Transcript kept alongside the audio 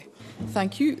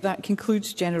Thank you. That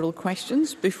concludes general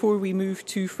questions. Before we move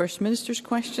to First Minister's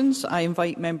questions, I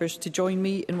invite members to join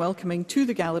me in welcoming to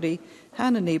the gallery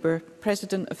Hannah Neighbour,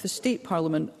 President of the State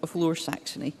Parliament of Lower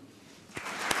Saxony.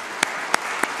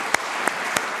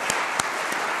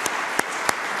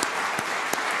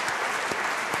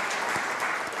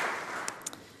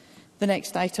 The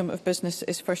next item of business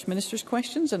is First Minister's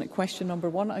questions, and at question number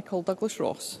 1, I call Douglas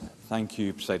Ross. Thank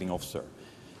you, Presiding Officer.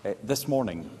 This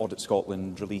morning, Audit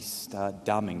Scotland released a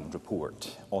damning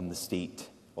report on the state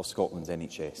of Scotland's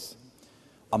NHS.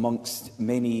 Amongst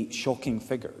many shocking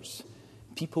figures,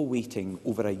 people waiting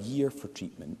over a year for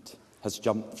treatment has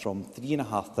jumped from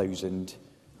 3,500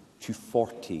 to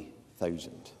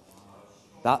 40,000.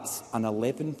 That's an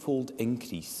 11-fold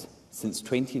increase since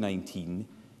 2019,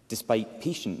 despite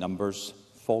patient numbers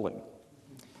falling.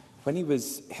 When he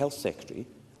was Health Secretary,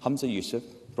 Humza Yousaf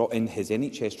brought in his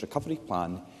NHS recovery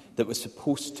plan that was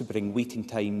supposed to bring waiting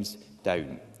times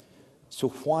down. So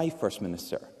why, First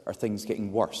Minister, are things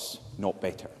getting worse, not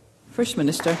better? First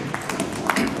Minister.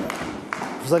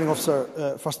 Presiding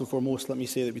Officer, first and foremost, let me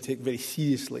say that we take very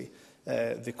seriously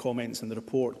the comments in the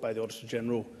report by the Auditor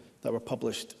General that were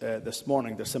published this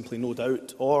morning. There's simply no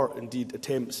doubt, or indeed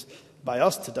attempts by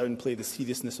us to downplay the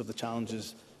seriousness of the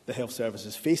challenges the health service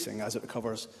is facing as it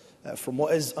recovers from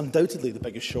what is undoubtedly the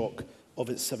biggest shock of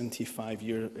its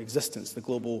 75-year existence, the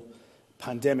global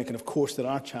pandemic. And of course, there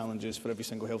are challenges for every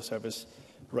single health service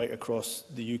right across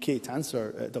the UK. To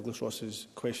answer Douglas Ross's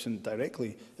question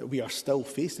directly, we are still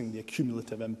facing the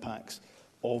accumulative impacts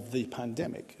of the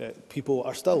pandemic. People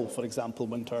are still, for example,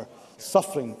 Winter,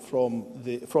 suffering from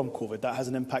COVID. That has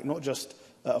an impact not just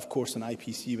of course, on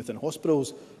IPC within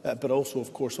hospitals, but also,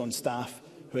 of course, on staff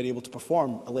who are able to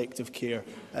perform elective care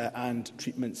and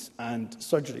treatments and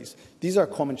surgeries. These are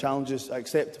common challenges. I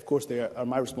accept, of course, they are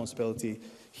my responsibility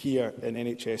here in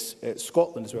NHS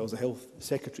Scotland, as well as the Health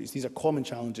Secretaries. These are common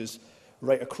challenges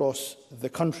right across the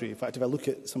country. In fact, if I look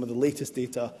at some of the latest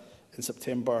data in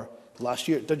September last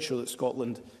year, it did show that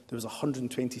Scotland, there was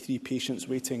 123 patients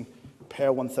waiting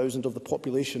per 1,000 of the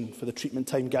population for the treatment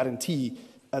time guarantee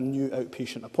and new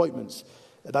outpatient appointments.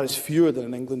 That is fewer than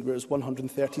in England, where it's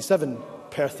 137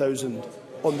 per 1,000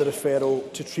 on the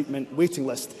referral to treatment waiting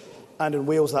list. And in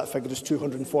Wales, that figure is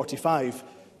 245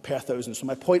 per 1,000. So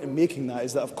my point in making that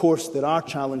is that, of course, there are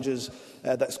challenges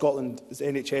that Scotland's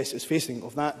NHS is facing.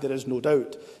 Of that, there is no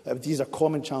doubt. These are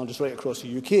common challenges right across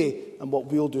the UK, and what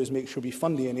we'll do is make sure we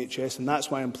fund the NHS, and that's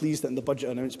why I'm pleased that in the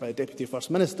budget announced by the Deputy First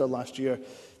Minister last year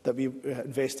that we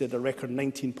invested a record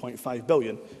 £19.5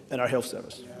 billion in our health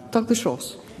service. Douglas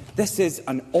Ross. This is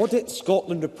an Audit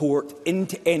Scotland report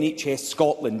into NHS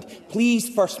Scotland. Please,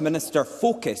 First Minister,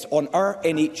 focus on our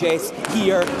NHS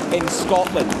here in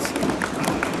Scotland.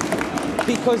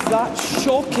 Because that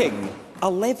shocking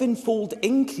 11-fold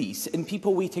increase in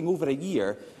people waiting over a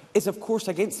year is, of course,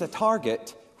 against a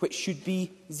target which should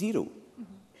be 0.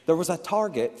 There was a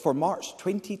target for March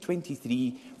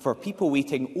 2023 for people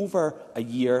waiting over a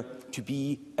year to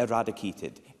be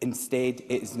eradicated. Instead,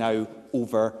 it is now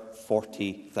over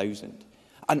 40,000.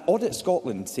 And Audit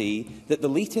Scotland say that the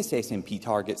latest SNP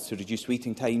targets to reduce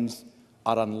waiting times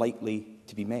are unlikely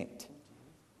to be met.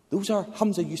 Those are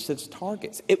Humza Yousaf's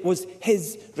targets. It was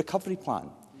his recovery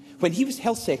plan. When he was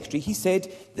Health Secretary, he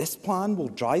said this plan will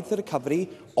drive the recovery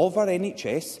of our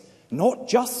NHS not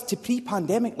just to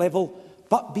pre-pandemic level,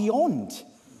 but beyond.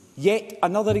 Yet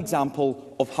another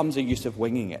example of Humza Yousaf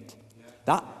winging it.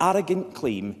 That arrogant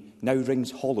claim now rings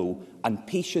hollow, and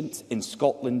patients in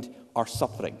Scotland are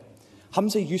suffering.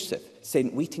 Humza Yousaf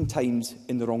sent waiting times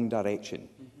in the wrong direction.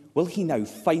 Will he now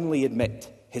finally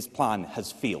admit his plan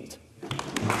has failed?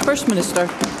 First Minister.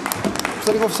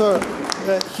 Presiding Officer,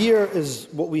 here is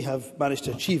what we have managed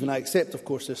to achieve, and I accept, of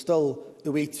course, there's still a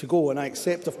way to go, and I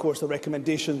accept, of course, the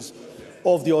recommendations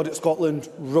of the Audit Scotland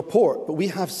report. But we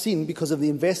have seen, because of the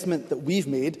investment that we've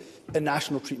made in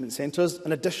national treatment centres,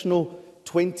 an additional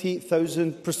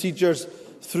 20,000 procedures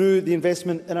through the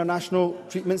investment in our national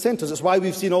treatment centres. That's why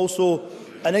we've seen also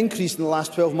an increase in the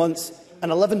last 12 months, an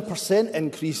 11%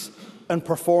 increase in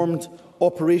performed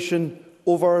operation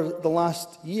over the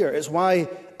last year. It's why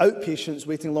outpatients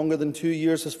waiting longer than 2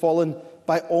 years has fallen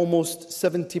by almost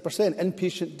 70%.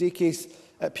 Inpatient day case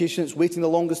patients waiting the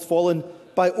longest fallen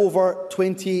by over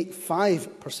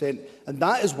 25%. And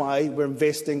that is why we're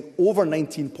investing over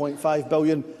 £19.5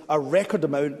 billion, a record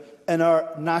amount, in our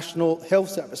National Health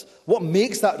Service. What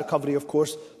makes that recovery, of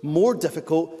course, more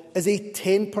difficult is a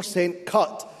 10%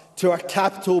 cut to our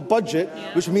capital budget,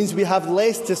 which means we have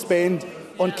less to spend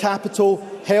on capital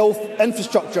health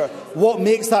infrastructure. What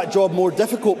makes that job more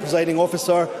difficult, Presiding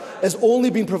Officer, has only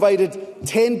been provided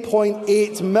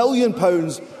 £10.8 million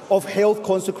of health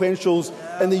consequentials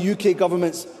in the UK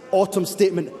Government's autumn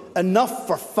statement, enough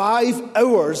for 5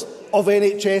 hours of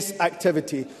NHS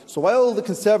activity. So while the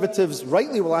Conservatives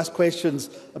rightly will ask questions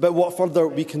about what further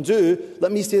we can do,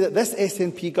 let me say that this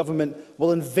SNP government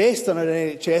will invest in our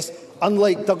NHS,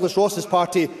 unlike Douglas Ross's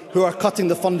party, who are cutting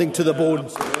the funding to the bone.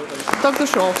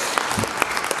 Douglas Ross.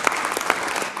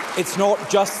 It's not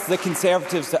just the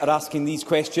Conservatives that are asking these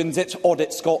questions, it's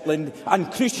Audit Scotland, and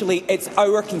crucially, it's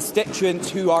our constituents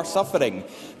who are suffering.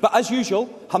 But as usual,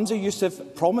 Humza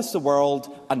Yousaf promised the world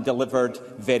and delivered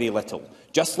very little.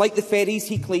 Just like the ferries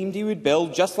he claimed he would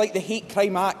build, just like the Hate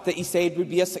Crime Act that he said would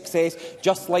be a success,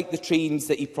 just like the trains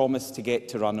that he promised to get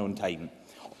to run on time.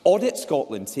 Audit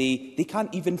Scotland say they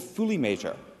can't even fully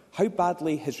measure how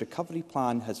badly his recovery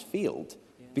plan has failed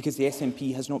because the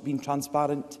SNP has not been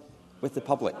transparent with the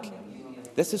public.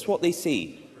 This is what they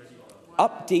say.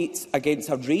 Updates against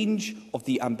a range of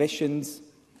the ambitions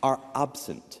are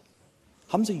absent.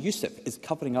 Humza Yousaf is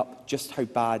covering up just how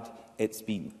bad it's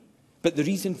been. But the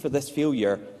reason for this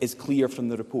failure is clear from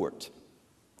the report.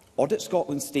 Audit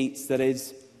Scotland states there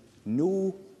is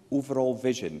no overall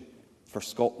vision for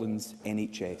Scotland's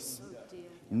NHS.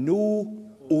 No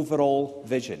overall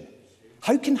vision.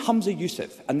 How can Humza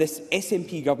Yousaf and this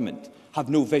SNP government have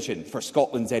no vision for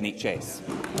Scotland's NHS?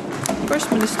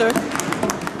 First Minister.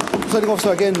 Presiding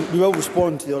Officer, again, we will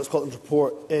respond to the Audit Scotland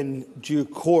report in due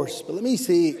course. But let me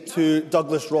say to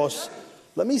Douglas Ross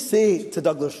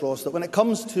that when it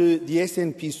comes to the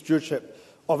SNP stewardship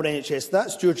of our NHS,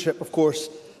 that stewardship, of course,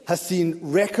 has seen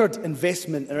record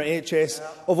investment in our NHS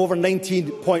of over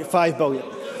 £19.5 billion.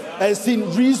 It has seen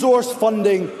resource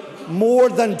funding more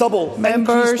than double,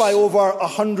 increased by over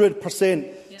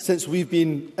 100% since we've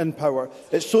been in power.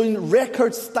 It's showing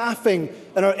record staffing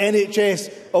in our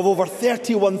NHS of over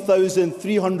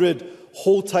 31,300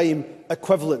 whole-time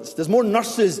equivalents. There's more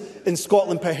nurses in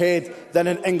Scotland per head than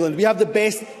in England. We have the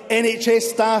best NHS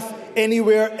staff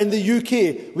anywhere in the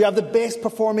UK. We have the best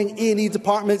performing A&E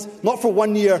departments, not for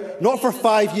 1 year, not for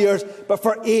 5 years, but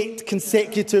for 8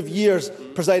 consecutive years,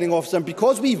 Presiding Officer. And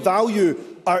because we value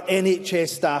our NHS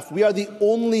staff, we are the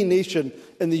only nation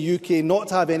in the UK not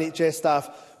to have NHS staff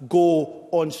go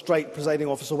on strike, Presiding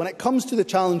Officer. When it comes to the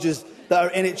challenges that our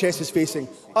NHS is facing,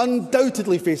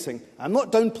 undoubtedly facing, I'm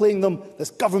not downplaying them, this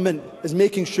government is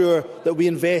making sure that we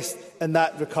invest in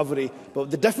that recovery. But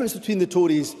the difference between the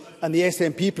Tories and the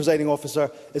SNP, Presiding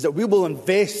Officer, is that we will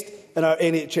invest in our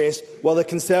NHS while the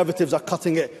Conservatives are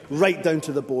cutting it right down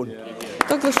to the bone.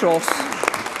 Douglas Ross.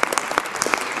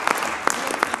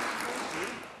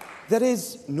 There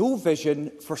is no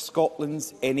vision for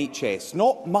Scotland's NHS.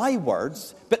 Not my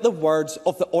words, but the words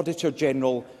of the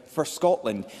Auditor-General for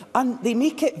Scotland. And they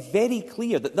make it very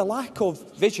clear that the lack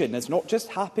of vision has not just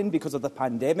happened because of the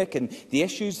pandemic and the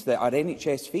issues that our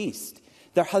NHS faced.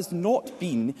 There has not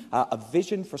been a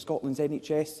vision for Scotland's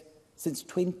NHS since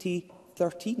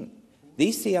 2013.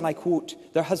 They say, and I quote,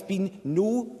 "There has been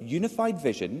no unified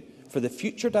vision for the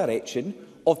future direction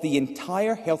of the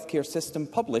entire healthcare system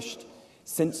published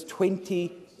since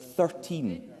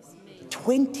 2013.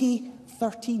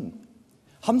 2013.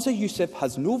 Humza Yousaf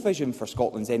has no vision for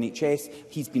Scotland's NHS.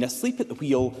 He's been asleep at the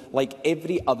wheel like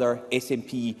every other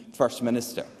SNP First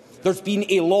Minister. There's been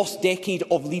a lost decade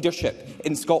of leadership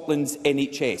in Scotland's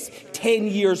NHS. 10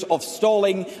 years of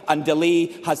stalling and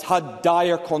delay has had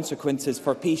dire consequences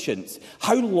for patients.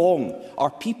 How long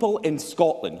are people in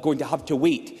Scotland going to have to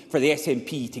wait for the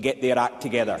SNP to get their act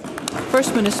together?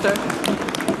 First Minister.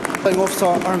 Officer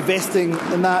are investing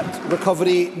in that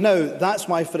recovery now. That's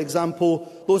why, for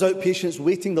example, those outpatients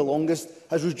waiting the longest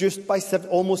has reduced by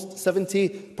almost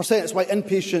 70%. It's why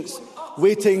inpatients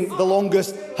waiting the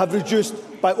longest have reduced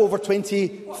by over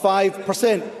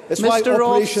 25%. It's why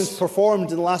operations performed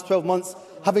in the last 12 months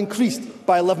have increased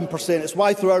by 11%. It's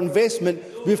why, through our investment,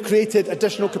 we've created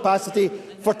additional capacity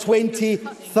for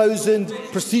 20,000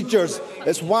 procedures.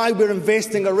 It's why we're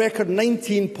investing a record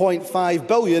 £19.5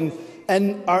 billion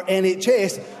in our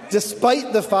NHS,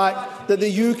 despite the fact that the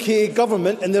UK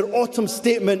Government, in their autumn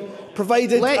statement,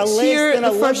 provided less than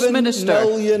 £11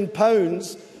 million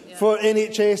for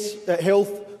NHS health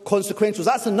consequentials.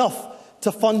 That's enough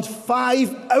to fund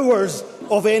 5 hours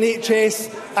of NHS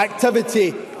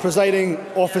activity, Presiding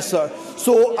Officer.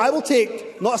 So I will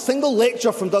take not a single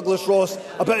lecture from Douglas Ross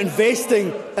about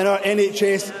investing in our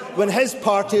NHS when his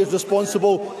party is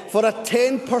responsible for a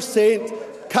 10%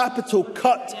 capital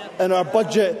cut in our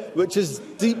budget, which is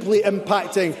deeply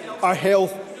impacting our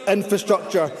health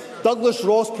infrastructure. Douglas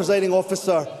Ross, Presiding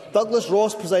Officer,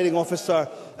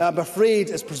 I'm afraid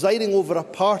is presiding over a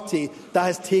party that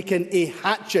has taken a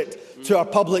hatchet to our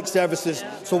public services.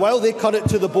 So while they cut it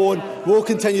to the bone, we'll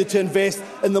continue to invest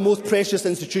in the most precious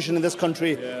institution in this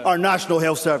country, our National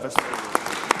Health Service.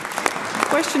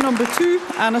 Question number 2,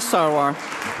 Anna Sarwar.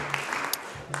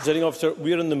 Presiding Officer,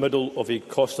 we are in the middle of a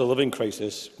cost of living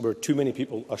crisis where too many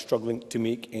people are struggling to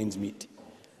make ends meet.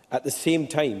 At the same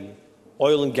time,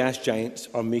 oil and gas giants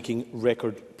are making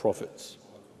record profits.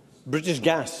 British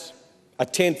Gas, a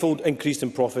tenfold increase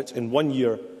in profits in 1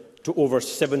 year to over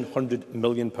 £700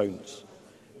 million.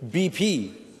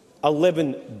 BP,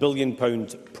 £11 billion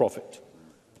profit.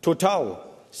 Total,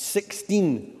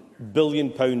 £16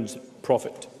 billion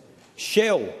profit.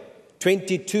 Shell,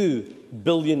 £22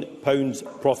 billion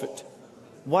profit.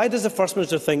 Why does the First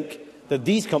Minister think that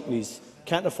these companies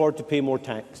can't afford to pay more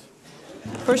tax?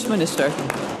 First Minister.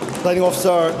 Presiding Officer,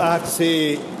 I have to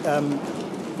say,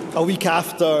 a week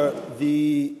after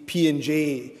the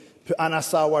P&J put Anna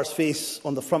Sarwar's face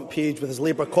on the front page with his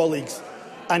Labour colleagues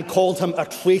and called him a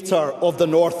traitor of the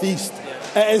North East,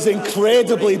 it is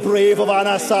incredibly brave of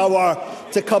Anna Sarwar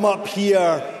to come up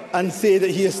here and say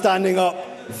that he is standing up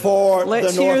for the North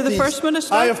East. Let's hear the First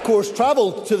Minister. I, of course,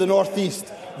 travelled to the North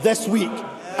East this week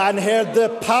and heard the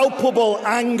palpable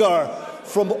anger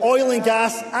from oil and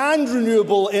gas and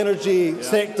renewable energy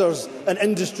sectors and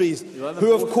industries,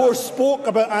 who, of course, spoke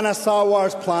about Anna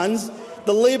Sarwar's plans,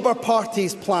 the Labour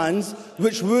Party's plans,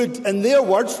 which would, in their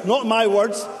words, not my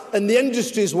words, in the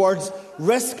industry's words,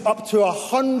 risk up to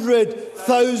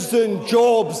 100,000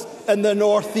 jobs in the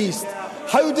North East.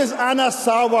 How does Anna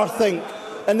Sarwar think,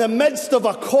 in the midst of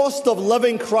a cost of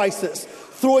living crisis,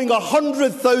 throwing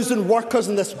 100,000 workers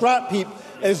in the scrap heap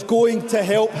is going to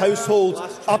help households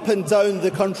up and down the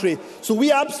country? So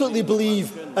we absolutely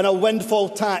believe in a windfall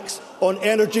tax on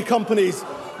energy companies.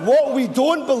 What we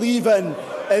don't believe in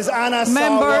is Anna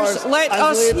Sarwar's let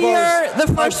us hear the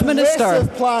First Minister.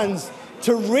 Plans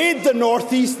to raid the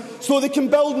North East so they can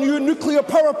build new nuclear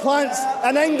power plants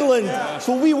in England.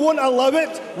 So we won't allow it.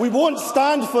 We won't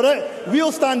stand for it.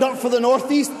 We'll stand up for the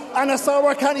North East. Anna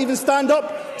Sarwar can't even stand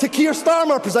up to Keir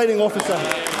Starmer, Presiding Officer.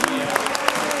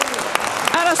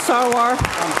 Anna Sarwar.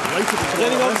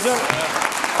 Presiding Officer.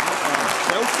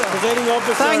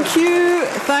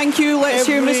 Thank you. Let's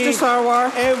hear Mr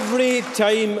Sarwar. Every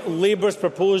time Labour's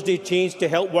proposed a change to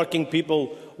help working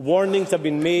people, warnings have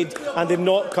been made and they've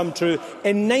not come true.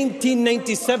 In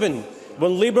 1997,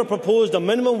 when Labour proposed a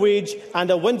minimum wage and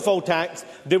a windfall tax,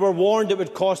 they were warned it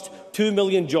would cost 2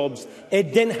 million jobs.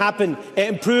 It didn't happen. It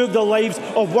improved the lives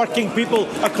of working people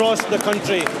across the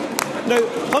country. Now,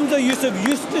 Humza Yousaf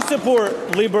used to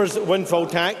support Labour's windfall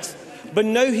tax, but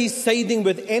now he's siding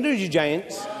with energy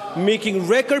giants, making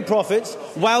record profits,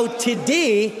 while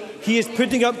today he is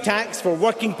putting up tax for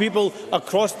working people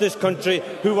across this country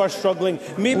who are struggling.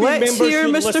 Maybe Let's hear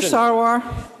Mr listen. Sarwar.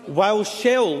 While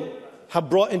Shell have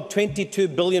brought in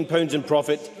 £22 billion in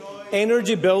profit,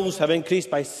 energy bills have increased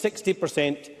by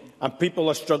 60% and people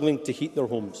are struggling to heat their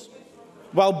homes.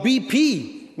 While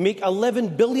BP make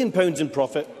 £11 billion in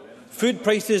profit, food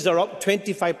prices are up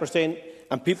 25%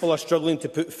 and people are struggling to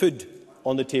put food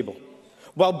on the table.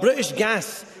 While British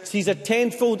Gas sees a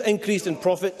tenfold increase in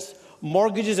profits,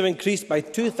 mortgages have increased by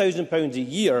 £2,000 a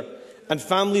year and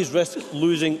families risk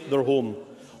losing their home.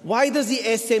 Why does the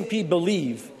SNP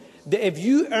believe that if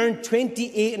you earn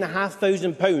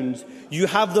 £28,500, you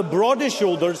have the broadest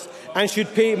shoulders and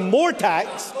should pay more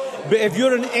tax, but if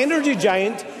you're an energy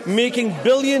giant making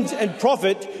billions in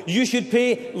profit, you should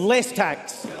pay less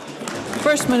tax?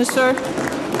 First Minister.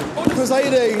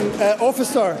 Presiding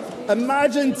Officer,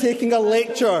 imagine taking a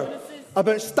lecture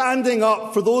about standing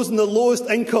up for those in the lowest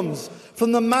incomes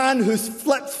from the man who's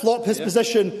flip-flopped his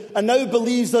position and now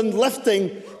believes in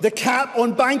lifting the cap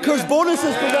on bankers'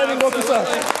 bonuses, Presiding Officer.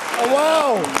 Oh,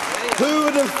 wow! Who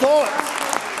would have thought?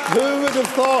 Who would have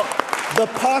thought? The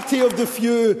party of the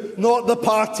few, not the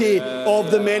party of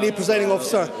the many, Presiding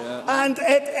Officer. And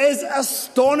it is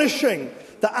astonishing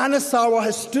that Anna Sarwar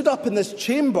has stood up in this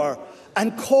chamber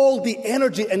and called the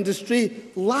energy industry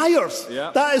liars.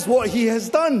 That is what he has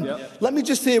done. Let me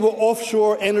just say what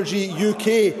Offshore Energy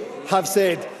UK have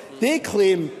said. They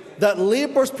claim that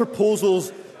Labour's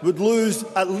proposals would lose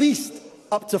at least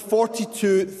up to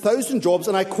 42,000 jobs,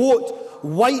 and I quote,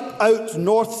 wipe out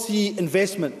North Sea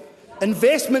investment.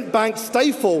 Investment bank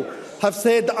Stifel have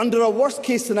said that under a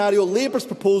worst-case scenario, Labour's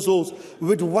proposals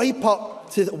would wipe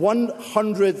up to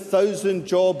 100,000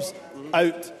 jobs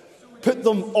out, put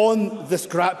them on the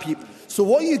scrap heap. So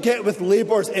what you get with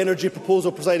Labour's energy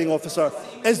proposal, Presiding Officer,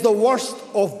 is the worst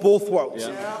of both worlds.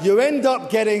 You end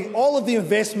up getting all of the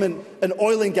investment in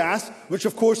oil and gas, which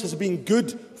of course has been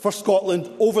good for Scotland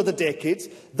over the decades.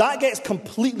 That gets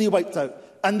completely wiped out.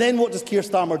 And then what does Keir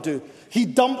Starmer do? He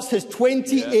dumps his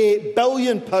 £28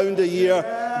 billion a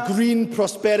year Green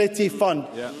Prosperity Fund.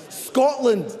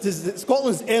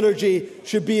 Scotland's energy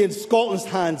should be in Scotland's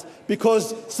hands,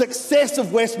 because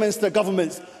successive Westminster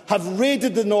governments have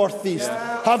raided the North East,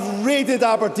 have raided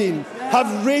Aberdeen,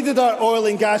 have raided our oil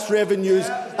and gas revenues,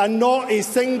 and not a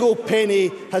single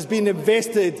penny has been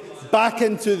invested back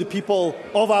into the people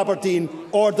of Aberdeen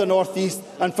or the North East.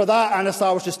 And for that, Anas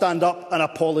Sarwar should stand up and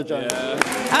apologise.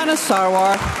 Anas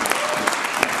Sarwar.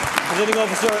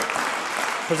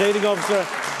 Presiding officer,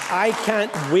 I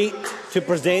can't wait to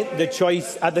present the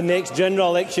choice at the next general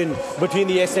election between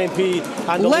the SNP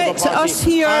and the Labour Party. Let us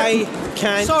hear. I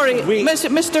can't wait.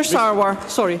 Mr. Sarwar.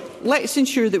 Sorry. Let's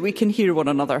ensure that we can hear one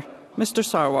another. Mr.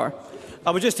 Sarwar.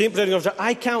 I was just saying, Presiding Officer,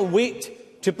 I can't wait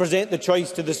to present the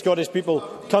choice to the Scottish people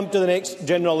come to the next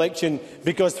general election,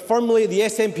 because firmly the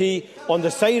SNP on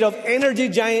the side of energy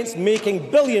giants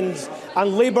making billions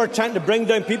and Labour trying to bring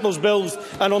down people's bills,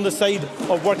 and on the side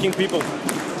of working people.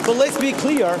 But let's be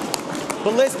clear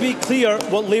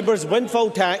what Labour's windfall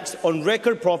tax on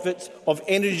record profits of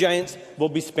energy giants will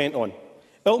be spent on. It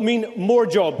will mean more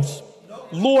jobs,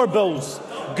 lower bills,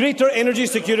 greater energy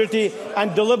security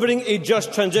and delivering a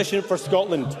just transition for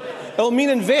Scotland. It will mean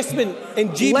investment in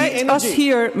GB Energy, us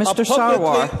hear Mr. a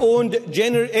publicly owned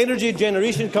energy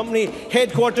generation company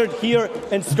headquartered here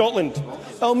in Scotland.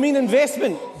 It will mean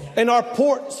investment in our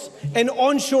ports, in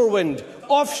onshore wind,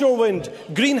 offshore wind,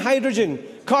 green hydrogen,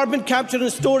 carbon capture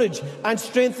and storage, and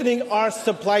strengthening our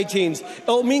supply chains. It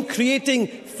will mean creating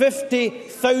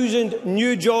 50,000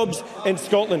 new jobs in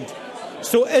Scotland.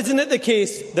 So isn't it the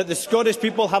case that the Scottish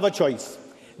people have a choice?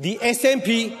 The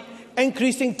SNP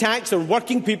increasing tax on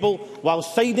working people while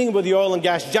siding with the oil and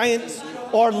gas giants,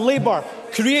 or Labour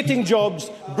creating jobs,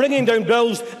 bringing down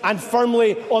bills and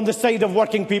firmly on the side of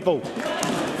working people?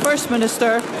 First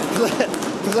Minister.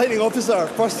 Presiding officer,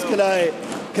 first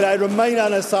can I remind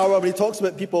Anas Sarwar, when he talks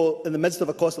about people in the midst of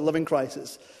a cost of living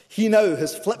crisis, he now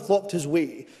has flip-flopped his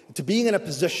way to being in a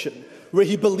position where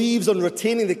he believes on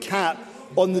retaining the cap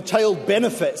on the child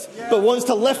benefits, but wants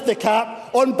to lift the cap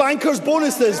on bankers'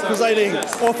 bonuses, presiding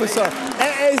officer.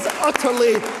 It is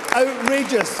utterly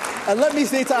outrageous. And let me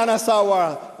say to Anas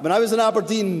Sarwar, when I was in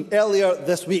Aberdeen earlier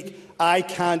this week, I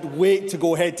can't wait to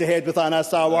go head-to-head with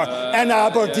Anas Sarwar in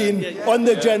Aberdeen on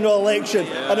the general election.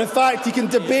 And in fact, he can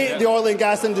debate the oil and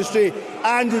gas industry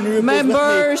and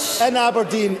renewables with me in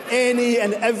Aberdeen any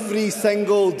and every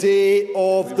single day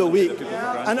of the week.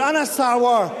 And Anas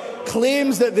Sarwar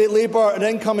claims that the Labour and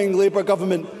incoming Labour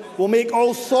government will make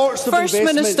all sorts of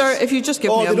investments. First Minister, if you just give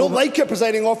me a moment. They don't like it,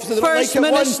 presiding officer. They don't like it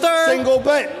one single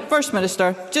bit. First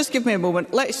Minister, just give me a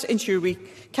moment. Let's ensure we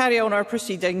carry on our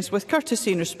proceedings with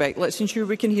courtesy and respect. Let's ensure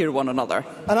we can hear one another.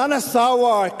 And Anas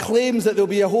Sarwar claims that there will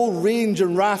be a whole range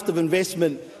and raft of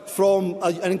investment from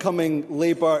an incoming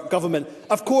Labour government.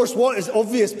 Of course, what is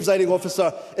obvious, presiding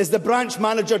officer, is the branch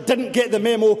manager didn't get the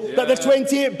memo that the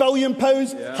 £28 billion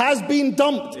has been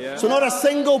dumped. So not a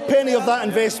single penny of that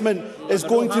investment is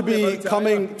going to be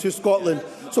coming to Scotland.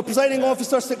 So, presiding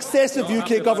officer, successive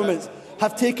UK governments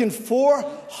have taken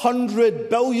 £400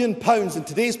 billion in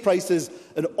today's prices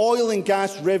in oil and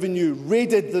gas revenue,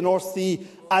 raided the North Sea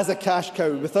as a cash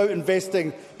cow without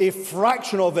investing a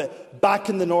fraction of it back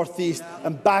in the North East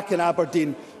and back in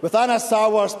Aberdeen. With Anas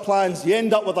Sarwar's plans, you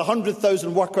end up with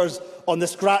 100,000 workers on the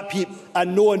scrap heap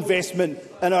and no investment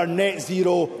in our net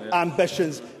zero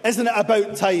ambitions. Isn't it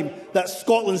about time that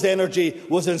Scotland's energy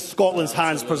was in Scotland's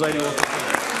hands, presiding officer?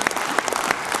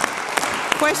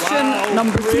 Question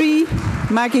number 3,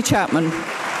 Maggie Chapman.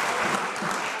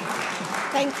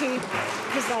 Thank you,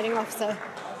 presiding officer.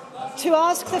 To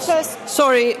ask the first...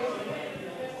 Sorry.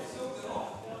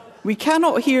 We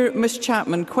cannot hear Ms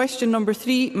Chapman. Question number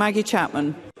 3, Maggie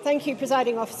Chapman. Thank you,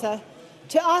 presiding officer.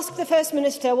 To ask the First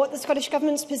Minister what the Scottish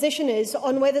Government's position is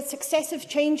on whether successive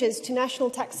changes to national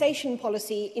taxation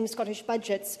policy in Scottish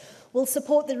budgets will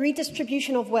support the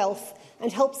redistribution of wealth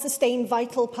and help sustain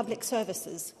vital public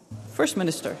services. First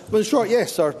Minister. Well, in short,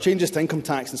 yes, our changes to income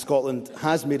tax in Scotland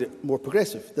has made it more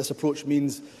progressive. This approach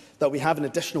means that we have an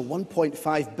additional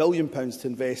 £1.5 billion to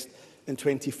invest in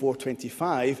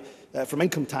 24-25 from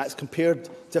income tax, compared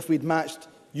to if we'd matched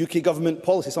UK government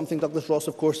policy, something Douglas Ross,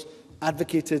 of course,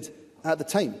 advocated at the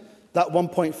time. That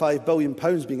 £1.5 billion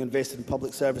being invested in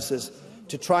public services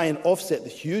to try and offset the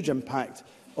huge impact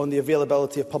on the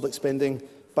availability of public spending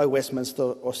by Westminster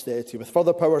austerity. With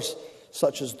further powers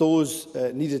such as those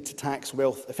needed to tax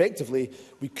wealth effectively,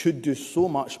 we could do so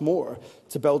much more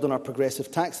to build on our progressive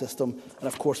tax system and,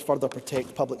 of course, further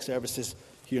protect public services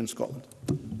here in Scotland.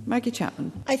 Maggie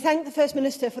Chapman. I thank the First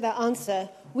Minister for that answer.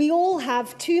 We all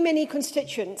have too many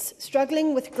constituents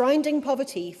struggling with grinding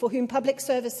poverty for whom public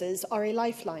services are a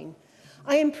lifeline.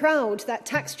 I am proud that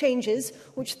tax changes,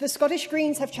 which the Scottish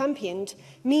Greens have championed,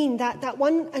 mean that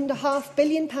 £1.5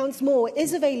 billion more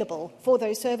is available for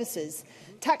those services.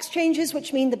 Tax changes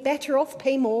which mean the better off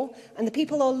pay more and the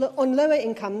people on lower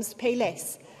incomes pay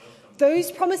less. Those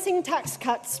promising tax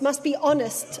cuts must be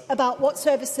honest about what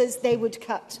services they would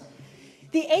cut.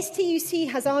 The STUC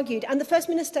has argued, and the First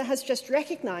Minister has just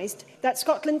recognised, that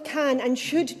Scotland can and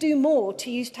should do more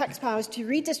to use tax powers to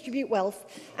redistribute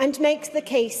wealth and makes the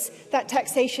case that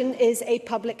taxation is a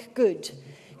public good.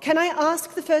 Can I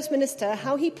ask the First Minister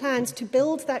how he plans to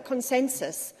build that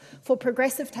consensus for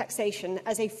progressive taxation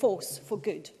as a force for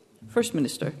good? First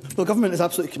Minister. Well, Government is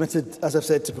absolutely committed, as I've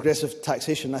said, to progressive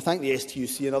taxation. I thank the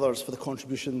STUC and others for the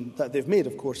contribution that they've made.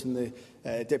 Of course, and the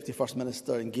Deputy First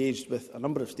Minister engaged with a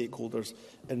number of stakeholders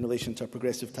in relation to our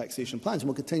progressive taxation plans. And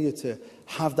we'll continue to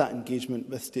have that engagement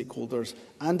with stakeholders.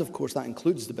 And, of course, that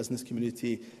includes the business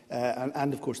community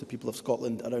and, of course, the people of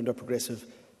Scotland around our progressive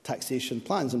taxation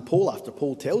plans. And poll after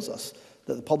poll tells us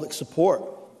that the public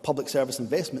support public service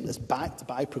investment is backed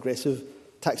by progressive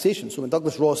taxation. So when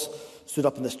Douglas Ross stood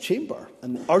up in this chamber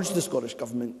and urged the Scottish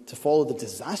Government to follow the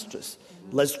disastrous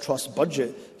Liz Truss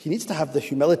budget, he needs to have the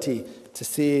humility to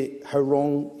say how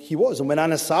wrong he was. And when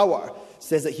Anas Sarwar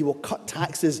says that he will cut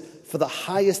taxes for the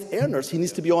highest earners, he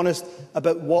needs to be honest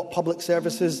about what public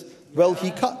services will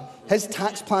he cut. His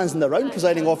tax plans in the round,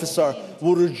 Presiding Officer,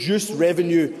 will reduce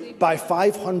revenue by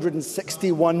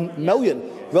 £561 million.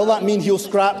 Will that mean he'll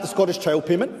scrap the Scottish Child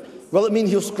Payment? Will it mean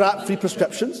he'll scrap free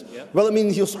prescriptions? Will it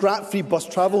mean he'll scrap free bus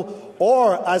travel?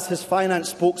 Or, as his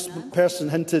finance spokesperson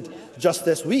hinted just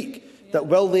this week, that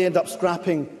will they end up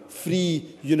scrapping free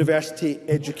university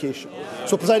education?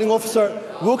 So, Presiding Officer,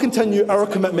 we'll continue our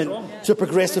commitment to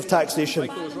progressive taxation,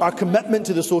 our commitment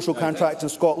to the social contract in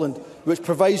Scotland, which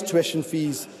provides tuition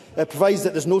fees, provides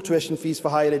that there's no tuition fees for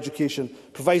higher education,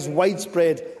 provides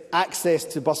widespread access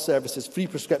to bus services, free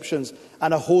prescriptions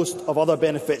and a host of other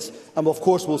benefits. And of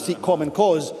course we'll seek common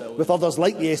cause with others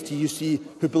like the STUC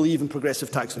who believe in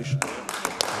progressive taxation.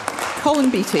 Colin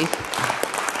Beattie.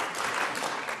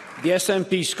 The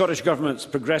SNP Scottish Government's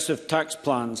progressive tax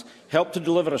plans help to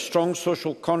deliver a strong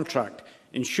social contract,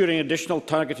 ensuring additional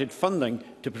targeted funding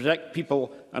to protect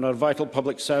people and our vital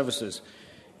public services.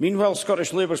 Meanwhile,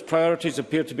 Scottish Labour's priorities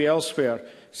appear to be elsewhere,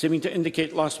 seeming to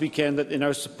indicate last weekend that they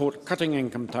now support cutting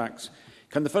income tax.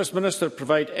 Can the First Minister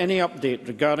provide any update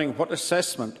regarding what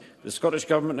assessment the Scottish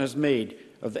Government has made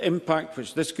of the impact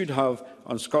which this could have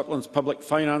on Scotland's public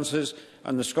finances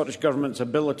and the Scottish Government's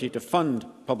ability to fund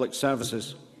public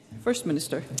services? First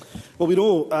Minister. Well, we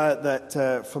know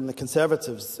that from the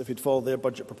Conservatives, if we'd follow their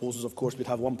budget proposals, of course, we'd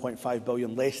have £1.5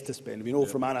 billion less to spend. We know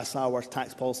from Anas Sarwar's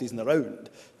tax policies in the round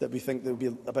that we think there would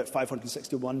be about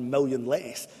 £561 million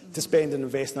less to spend and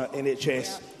invest in our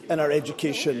NHS, in our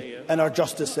education, in our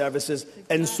justice services,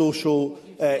 in social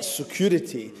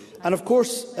security. And, of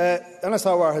course, Anas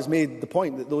Sarwar has made the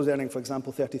point that those earning, for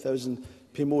example, £30,000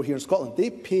 pay more here in Scotland. They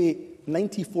pay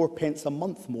 94 pence a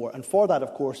month more, and for that,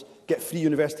 of course, get free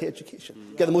university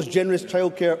education, get the most generous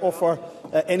childcare offer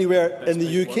anywhere in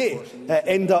the UK,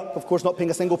 end up, of course, not paying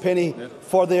a single penny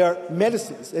for their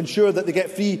medicines, ensure that they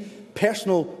get free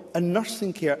personal and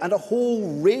nursing care, and a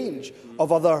whole range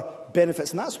of other benefits.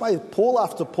 And that's why poll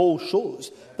after poll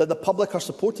shows that the public are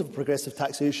supportive of progressive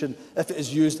taxation if it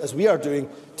is used, as we are doing,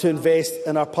 to invest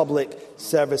in our public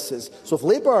services. So if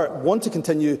Labour want to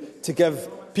continue to give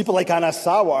people like Anas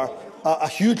Sarwar a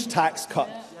huge tax cut,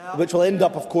 which will end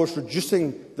up, of course,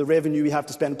 reducing the revenue we have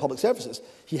to spend on public services,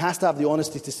 he has to have the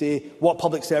honesty to say what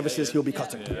public services he'll be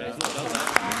cutting.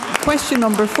 Question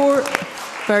number 4,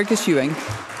 Fergus Ewing.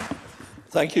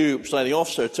 Thank you, Presiding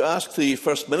Officer. To ask the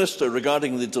First Minister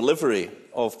regarding the delivery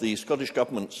of the Scottish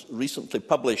Government's recently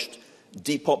published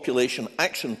Depopulation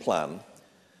Action Plan,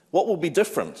 what will be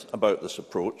different about this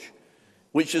approach,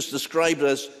 which is described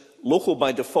as local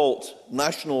by default,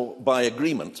 national by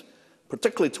agreement,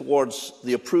 particularly towards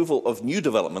the approval of new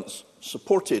developments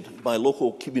supported by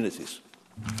local communities?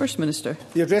 First Minister.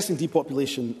 The Addressing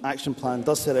Depopulation Action Plan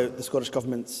does set out the Scottish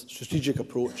Government's strategic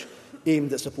approach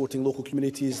aimed at supporting local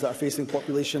communities that are facing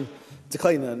population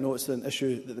decline. And I know it's an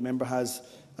issue that the member has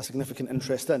a significant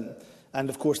interest in. And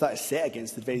of course that is set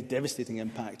against the very devastating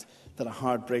impact that a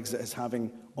hard Brexit is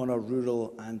having on our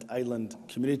rural and island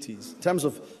communities. In terms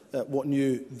of what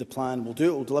the plan will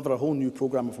do, it will deliver a whole new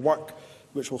programme of work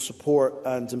which will support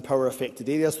and empower affected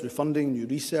areas through funding, new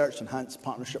research, enhanced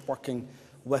partnership working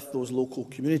with those local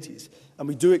communities. And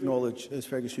we do acknowledge, as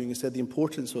Fergus Ewing has said, the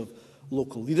importance of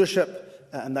local leadership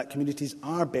and that communities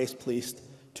are best placed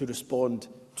to respond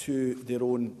to their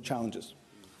own challenges.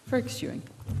 Fergus Ewing.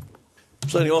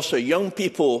 Presiding Officer, young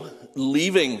people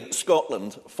leaving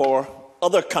Scotland for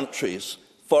other countries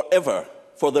forever,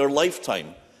 for their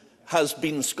lifetime, has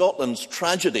been Scotland's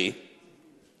tragedy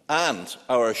and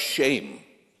our shame.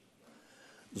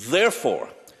 Therefore,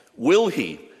 will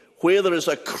he, where there is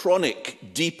a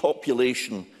chronic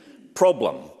depopulation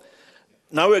problem,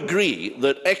 now agree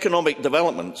that economic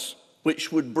developments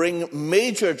which would bring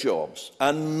major jobs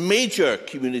and major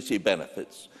community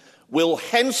benefits will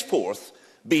henceforth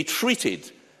be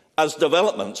treated as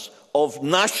developments of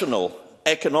national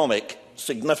economic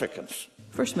significance?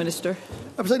 First Minister.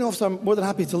 Presiding Officer, I'm more than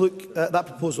happy to look at that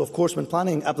proposal. Of course, when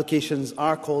planning applications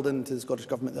are called into the Scottish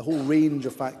Government, the whole range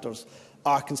of factors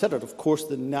are considered. Of course,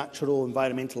 the natural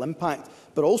environmental impact,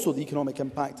 but also the economic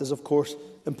impact is, of course,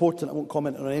 important. I won't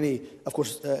comment on any, of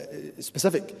course,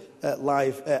 specific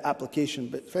live application,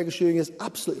 but Fergus Ewing is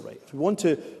absolutely right. If we want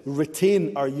to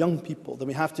retain our young people, then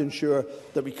we have to ensure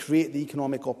that we create the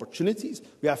economic opportunities.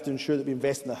 We have to ensure that we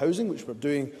invest in the housing, which we're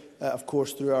doing, of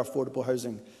course, through our affordable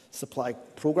housing supply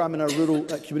programme in our rural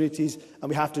communities, and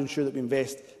we have to ensure that we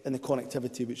invest in the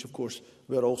connectivity, which of course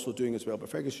we are also doing as well. But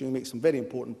Fergus Ewing makes some very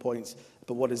important points,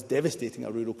 but what is devastating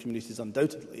our rural communities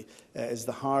undoubtedly is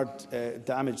the hard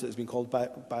damage that has been caused by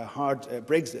a hard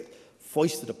Brexit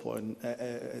foisted upon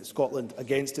Scotland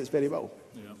against its very will.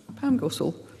 Pam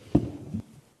Gossel.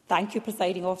 Thank you,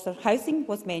 Presiding Officer. Housing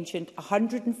was mentioned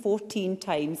 114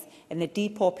 times in the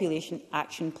Depopulation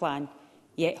Action Plan.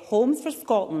 Yet Homes for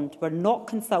Scotland were not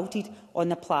consulted on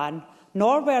the plan,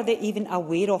 nor were they even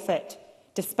aware of it,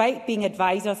 despite being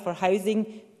advisers for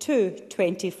housing to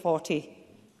 2040.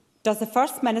 Does the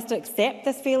First Minister accept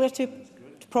this failure to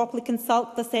properly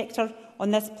consult the sector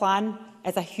on this plan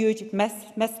as a huge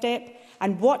misstep?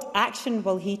 And what action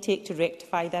will he take to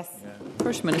rectify this?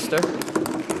 First Minister.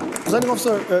 Presiding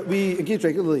Officer, we engage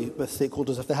regularly with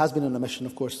stakeholders. If there has been an omission,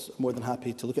 of course, I'm more than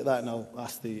happy to look at that, and I'll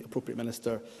ask the appropriate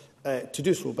minister to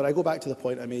do so. But I go back to the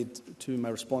point I made to my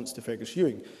response to Fergus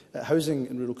Ewing. Housing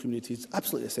in rural communities is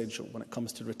absolutely essential when it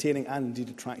comes to retaining and indeed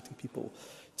attracting people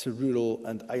to rural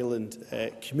and island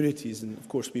communities. And of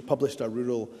course, we published our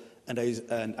Rural and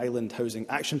Island Housing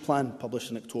Action Plan,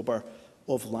 published in October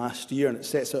of last year, and it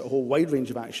sets out a whole wide range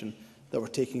of action that we're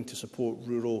taking to support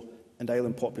rural and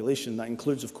island population. That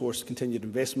includes, of course, continued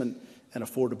investment in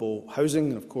affordable housing,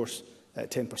 and of course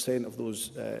 10% of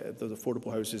those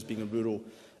affordable houses being in rural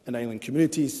and island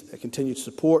communities, continued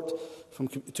support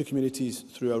to communities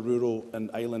through our Rural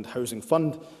and Island Housing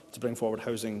Fund to bring forward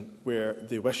housing where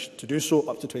they wish to do so,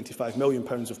 up to £25 million,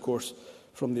 of course,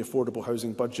 from the affordable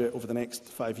housing budget over the next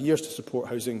 5 years to support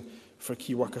housing for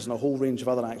key workers, and a whole range of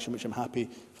other action which I'm happy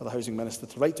for the Housing Minister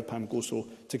to write to Pam Gossel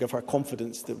to give her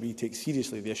confidence that we take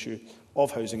seriously the issue of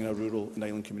housing in our rural and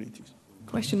island communities.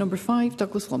 Question number 5,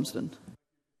 Douglas Lumsden.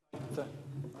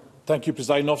 Thank you,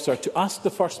 Presiding Officer. To ask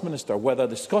the First Minister whether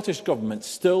the Scottish Government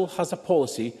still has a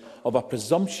policy of a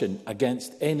presumption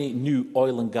against any new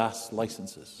oil and gas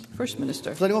licences. First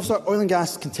Minister. Presiding Officer, oil and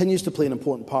gas continues to play an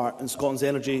important part in Scotland's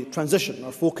energy transition.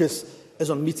 Our focus is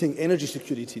on meeting energy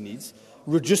security needs,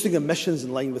 reducing emissions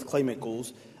in line with climate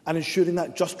goals, and ensuring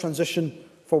that just transition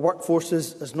for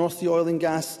workforces as North Sea oil and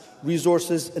gas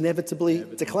resources inevitably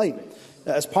decline.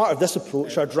 As part of this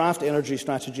approach, our draft energy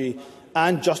strategy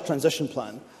and just transition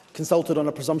plan consulted on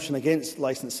a presumption against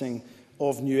licensing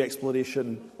of new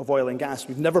exploration of oil and gas.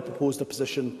 We've never proposed a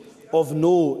position of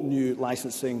no new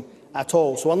licensing at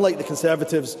all. So unlike the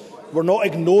Conservatives, we're not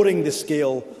ignoring the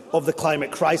scale of the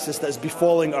climate crisis that is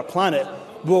befalling our planet.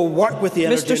 We'll work with the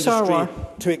energy industry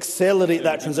to accelerate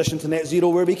that transition to net zero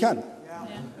where we can.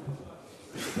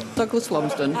 Douglas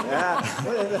Lumsden.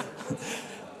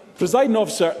 Presiding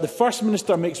Officer, the First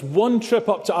Minister makes one trip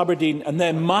up to Aberdeen and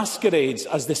then masquerades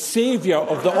as the saviour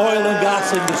of the oil and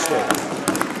gas industry.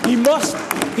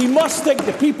 He must think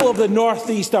the people of the North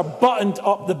East are buttoned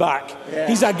up the back. Yeah.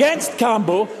 He's against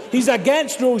Cambo, he's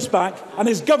against Rosebank, and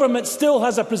his government still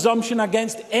has a presumption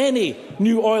against any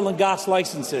new oil and gas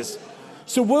licences.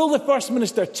 So will the First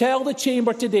Minister tell the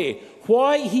Chamber today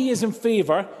why he is in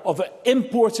favour of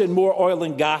importing more oil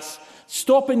and gas,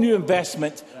 stopping new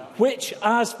investment, which,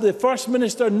 as the First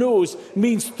Minister knows,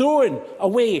 means throwing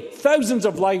away thousands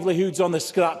of livelihoods on the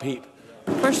scrap heap?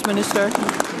 First Minister.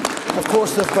 Of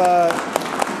course, if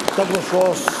Douglas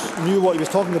Ross knew what he was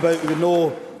talking about, he would know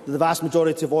that the vast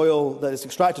majority of oil that is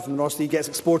extracted from the North Sea gets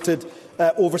exported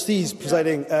overseas,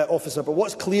 Presiding Officer. But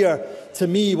what's clear to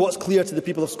me, what's clear to the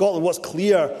people of Scotland, what's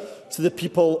clear to the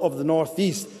people of the North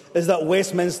East is that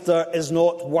Westminster is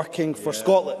not working for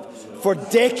Scotland. For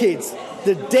decades,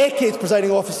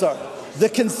 Presiding Officer, the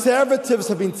Conservatives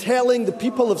have been telling the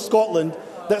people of Scotland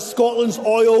that Scotland's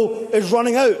oil is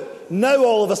running out. Now,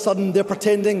 all of a sudden, they're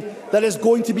pretending that it's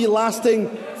going to be lasting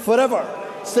forever.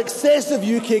 Successive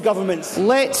UK governments,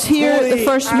 let's hear Tory the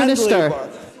First and Minister, Labour,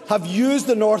 have used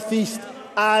the North East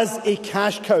as a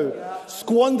cash cow,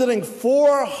 squandering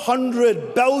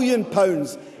 £400 billion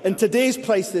in today's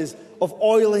prices of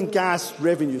oil and gas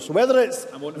revenue. So whether it's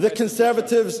the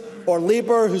Conservatives or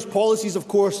Labour, whose policies, of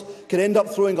course, could end up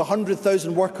throwing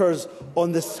 100,000 workers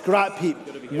on the scrap heap,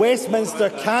 Westminster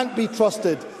can't be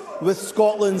trusted with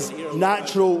Scotland's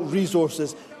natural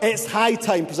resources. It's high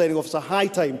time, Presiding Officer, high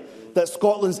time that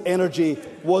Scotland's energy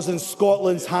was in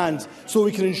Scotland's hands, so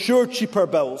we can ensure cheaper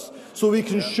bills, so we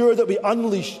can ensure that we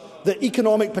unleash the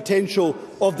economic potential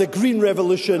of the Green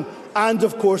Revolution, and,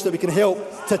 of course, that we can help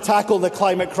to tackle the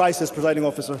climate crisis, Presiding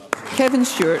Officer. Kevin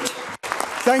Stewart.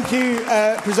 Thank you,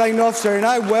 Presiding Officer, and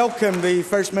I welcome the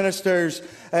First Minister's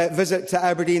visit to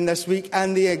Aberdeen this week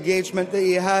and the engagement that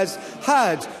he has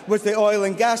had with the oil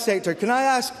and gas sector. Can I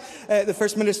ask the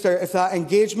First Minister if that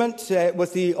engagement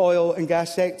with the oil and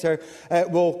gas sector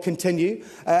will continue,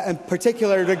 in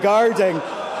particular regarding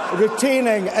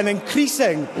retaining and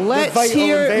increasing the vital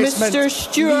investment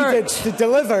needed to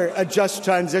deliver a just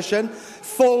transition,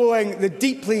 following the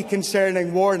deeply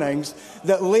concerning warnings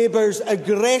that Labour's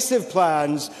aggressive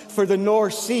plans for the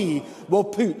North Sea will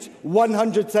put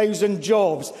 100,000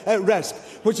 jobs at risk,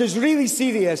 which is really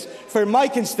serious for my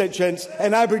constituents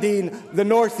in Aberdeen, the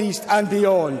North East and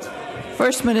beyond.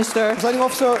 First Minister. Presiding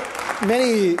Officer,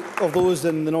 many of those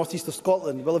in the North East of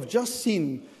Scotland will have just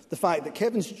seen the fact that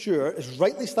Kevin Stewart is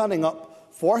rightly standing up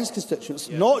for his constituents,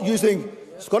 not using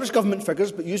Scottish Government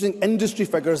figures, but using industry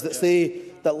figures that say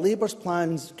that Labour's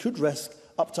plans could risk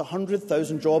up to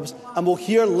 100,000 jobs, and we'll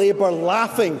hear Labour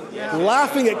laughing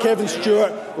at Kevin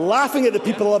Stewart, laughing at the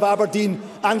people of Aberdeen,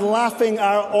 and laughing at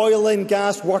our oil and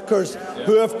gas workers,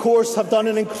 who, of course, have done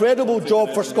an incredible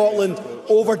job for Scotland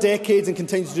over decades and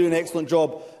continue to do an excellent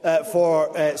job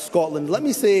for Scotland. Let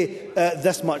me say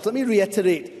this much. Let me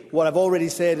reiterate what I've already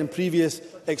said in previous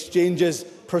exchanges,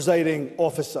 Presiding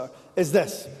Officer, is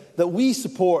this: that we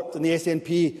support in the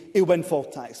SNP a windfall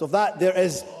tax. Of that there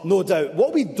is no doubt.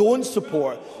 What we don't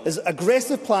support is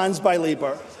aggressive plans by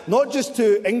Labour, not just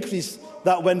to increase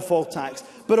that windfall tax,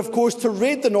 but of course to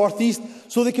raid the North East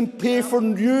so they can pay for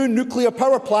new nuclear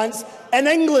power plants in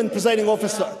England, Presiding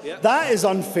Officer. That is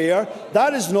unfair.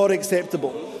 That is not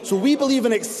acceptable. So we believe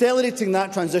in accelerating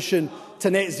that transition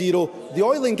to net zero. The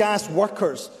oil and gas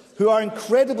workers, who are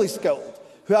incredibly skilled,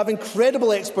 who have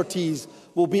incredible expertise,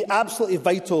 will be absolutely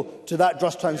vital to that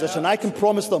just transition. I can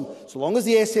promise them, so long as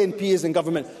the SNP is in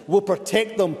government, we'll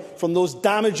protect them from those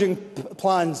damaging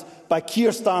plans by Keir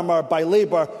Starmer, by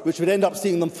Labour, which would end up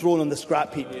seeing them thrown on the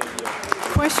scrap heap.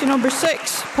 Question number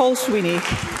 6, Paul Sweeney.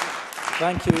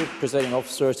 Thank you, Presiding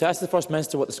Officer. To ask the First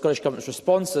Minister what the Scottish Government's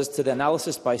response is to the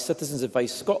analysis by Citizens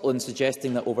Advice Scotland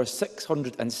suggesting that over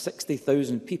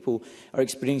 660,000 people are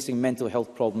experiencing mental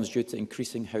health problems due to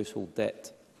increasing household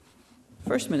debt.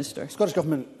 First Minister. The Scottish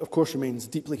Government, of course, remains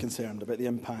deeply concerned about the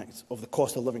impact of the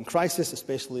cost of living crisis,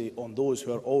 especially on those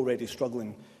who are already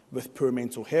struggling with poor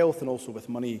mental health and also with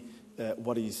money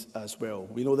worries as well.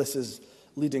 We know this is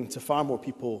leading to far more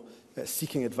people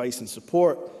seeking advice and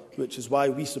support, which is why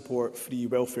we support free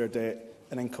welfare debt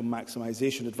and income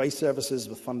maximisation advice services,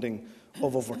 with funding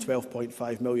of over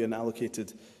 £12.5 million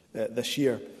allocated this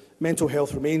year. Mental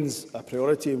health remains a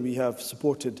priority, and we have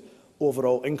supported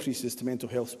overall increases to mental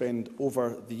health spend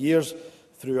over the years.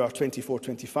 Through our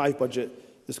 24-25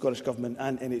 budget, the Scottish Government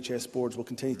and NHS boards will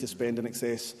continue to spend in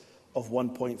excess of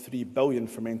 £1.3 billion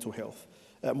for mental health.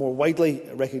 More widely,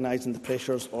 recognising the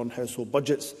pressures on household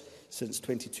budgets, since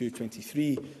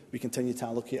 22-23, we continue to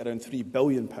allocate around £3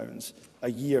 billion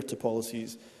a year to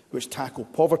policies which tackle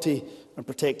poverty and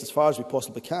protect, as far as we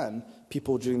possibly can,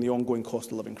 people during the ongoing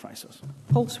cost of living crisis.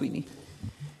 Paul Sweeney.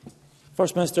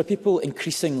 First Minister, people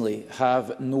increasingly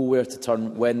have nowhere to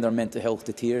turn when their mental health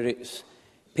deteriorates.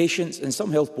 Patients in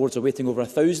some health boards are waiting over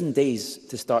 1,000 days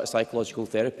to start psychological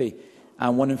therapy,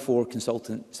 and 1 in 4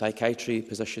 consultant psychiatry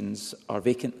positions are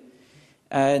vacant.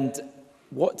 And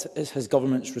what is his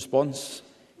government's response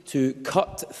to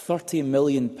cut £30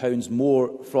 million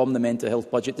more from the mental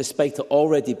health budget, despite it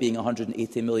already being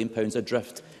 £180 million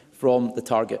adrift from the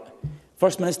target?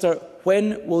 First Minister,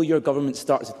 when will your government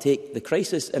start to take the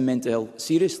crisis in mental health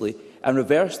seriously and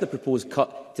reverse the proposed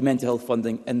cut to mental health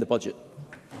funding in the budget?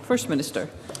 First Minister.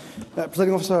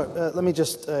 Presiding Officer, let me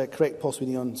just correct Paul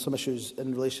Sweeney on some issues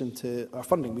in relation to our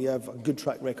funding. We have a good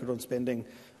track record on spending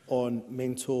on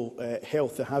mental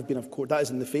health. There have been, of course, that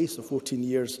is in the face of 14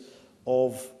 years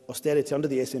of austerity under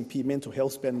the SNP. Mental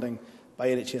health spending by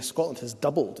NHS Scotland has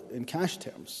doubled in cash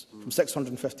terms, from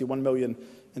 £651 million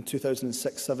in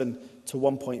 2006-07 to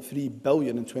 £1.3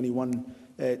 billion in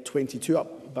 21-22,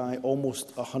 up by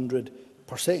almost 100%.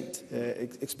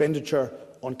 Expenditure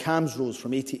on CAMS rose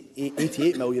from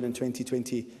 £88 million in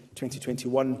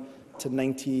 2020-2021 to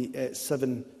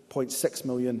 £97.6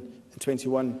 million in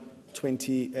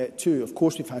 21-22. Of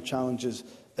course, we've had challenges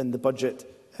in the budget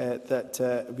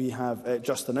that we have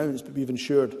just announced, but we've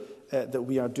ensured that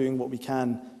we are doing what we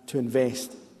can to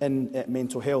invest in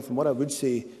mental health. And what I would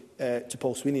say to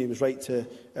Paul Sweeney, he was right to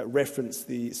reference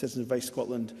the Citizens Advice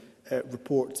Scotland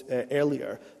report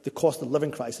earlier. The cost of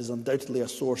living crisis is undoubtedly a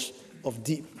source of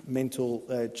deep mental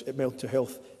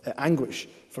health anguish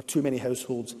for too many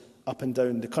households up and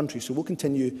down the country. So we'll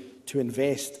continue to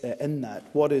invest in that.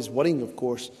 What is worrying, of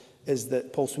course, is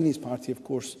that Paul Sweeney's party, of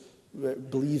course,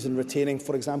 believes in retaining,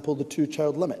 for example, the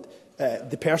two-child limit.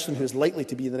 The person who is likely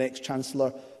to be the next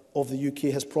Chancellor of the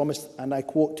UK has promised, and I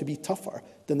quote, to be tougher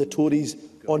than the Tories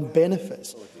on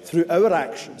benefits. Through our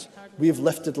actions, we have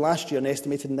lifted last year an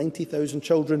estimated 90,000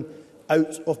 children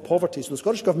out of poverty. So the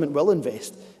Scottish Government will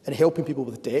invest in helping people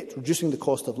with debt, reducing the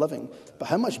cost of living. But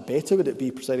how much better would it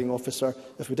be, Presiding Officer,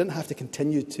 if we didn't have to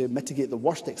continue to mitigate the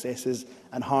worst excesses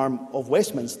and harm of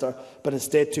Westminster, but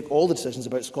instead took all the decisions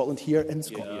about Scotland here in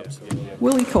Scotland?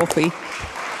 Willie Coffey.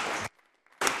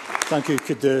 Thank you.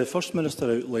 Could the First Minister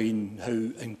outline how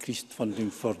increased funding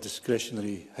for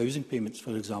discretionary housing payments,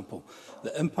 for example,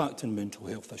 the impact on mental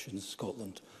health issues in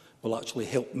Scotland will actually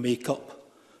help make up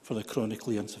for the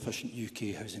chronically insufficient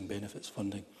UK housing benefits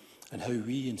funding, and how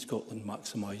we in Scotland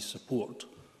maximise support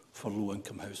for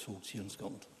low-income households here in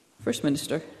Scotland? First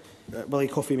Minister. Willie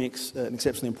Coffey makes an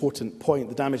exceptionally important point.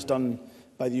 The damage done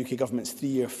by the UK Government's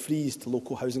 3-year freeze to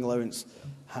local housing allowance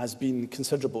has been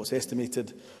considerable. It's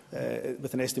estimated,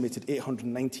 with an estimated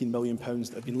 £819 million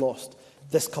that have been lost.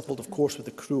 This, coupled, of course, with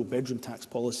the cruel bedroom tax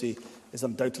policy, is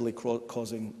undoubtedly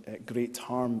causing great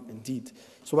harm indeed.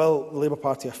 So while the Labour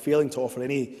Party are failing to offer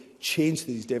any change to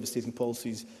these devastating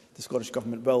policies, the Scottish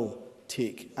Government will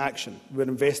take action. We're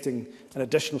investing an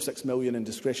additional £6 million in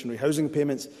discretionary housing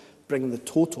payments, bringing the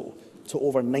total to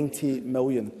over £90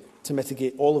 million to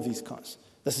mitigate all of these cuts.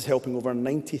 This is helping over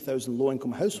 90,000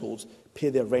 low-income households pay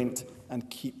their rent and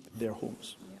keep their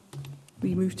homes.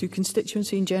 We move to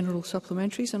constituency and general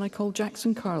supplementaries, and I call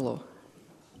Jackson Carlaw.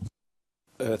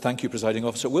 Thank you, Presiding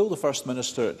Officer. Will the First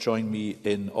Minister join me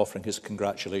in offering his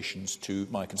congratulations to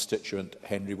my constituent,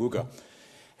 Henry Wooga?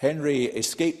 Henry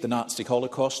escaped the Nazi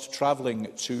Holocaust, travelling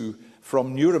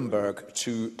from Nuremberg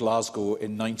to Glasgow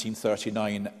in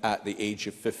 1939 at the age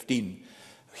of 15.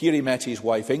 Here he met his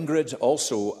wife Ingrid,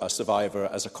 also a survivor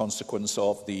as a consequence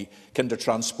of the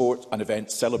Kindertransport, an event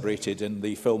celebrated in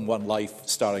the film One Life,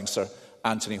 starring Sir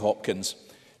Anthony Hopkins.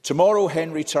 Tomorrow,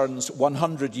 Henry turns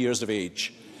 100 years of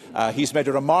age. He's made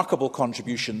a remarkable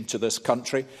contribution to this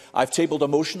country. I've tabled a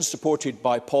motion supported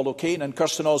by Paul O'Kane, and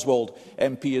Kirsten Oswald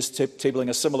MP is tabling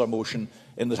a similar motion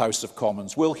in the House of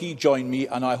Commons. Will he join me,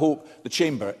 and I hope the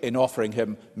Chamber, in offering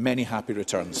him many happy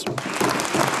returns?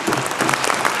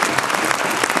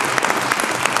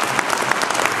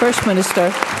 First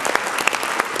Minister.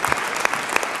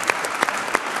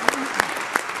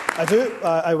 I do.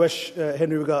 I wish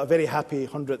Henry Wooga a very happy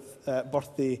 100th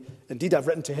birthday. Indeed, I've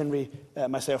written to Henry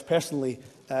myself personally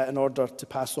in order to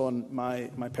pass on my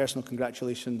personal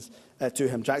congratulations to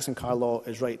him. Jackson Carlaw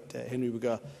is right. Henry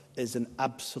Wooga is an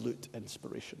absolute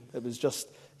inspiration. It was just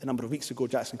a number of weeks ago,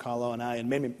 Jackson Carlaw and I and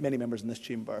many members in this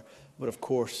chamber were, of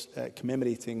course,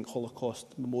 commemorating Holocaust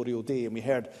Memorial Day, and we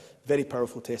heard very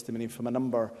powerful testimony from a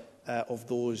number of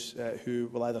those who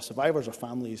were either survivors or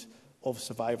families of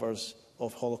survivors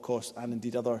of Holocaust and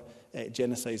indeed other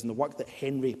genocides, and the work that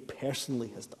Henry personally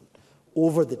has done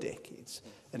over the decades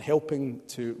in helping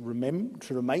to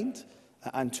remind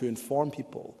and to inform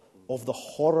people of the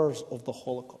horrors of the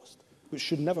Holocaust, which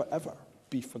should never ever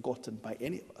be forgotten by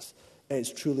any of us.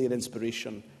 It's truly an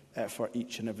inspiration for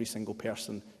each and every single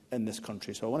person in this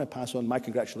country. So I want to pass on my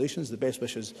congratulations, the best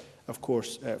wishes, of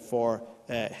course, for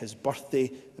his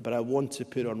birthday, but I want to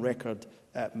put on record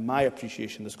my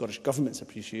appreciation, the Scottish Government's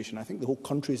appreciation, I think the whole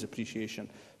country's appreciation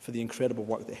for the incredible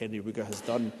work that Henry Wooga has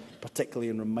done, particularly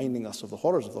in reminding us of the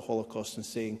horrors of the Holocaust and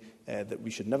saying that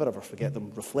we should never ever forget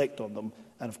them, reflect on them,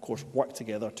 and of course work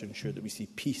together to ensure that we see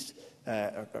peace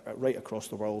right across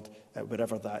the world,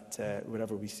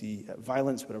 wherever we see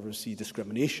violence, wherever we see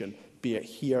discrimination, be it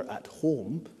here at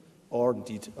home or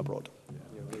indeed abroad.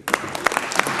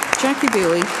 Jackie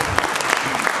Bailey.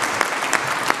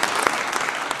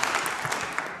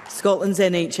 Scotland's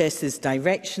NHS is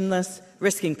directionless,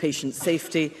 risking patient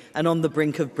safety and on the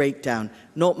brink of breakdown.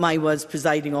 Not my words,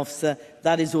 Presiding Officer.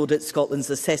 That is Audit Scotland's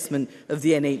assessment of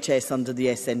the NHS under the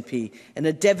SNP. In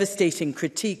a devastating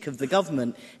critique of the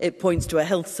government, it points to a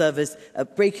health service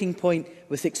at breaking point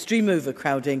with extreme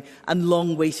overcrowding and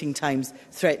long waiting times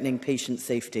threatening patient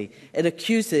safety. It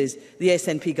accuses the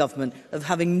SNP government of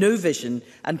having no vision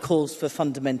and calls for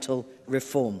fundamental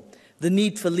reform. The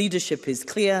need for leadership is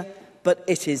clear, but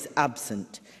it is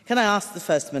absent. Can I ask the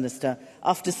First Minister,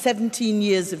 after 17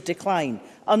 years of decline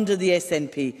under the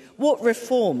SNP, what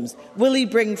reforms will he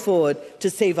bring forward to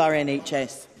save our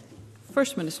NHS?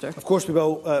 First Minister. Of course we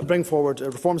will bring forward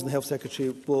reforms, and the Health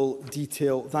Secretary will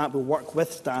detail that. We'll work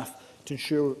with staff to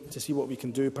ensure to see what we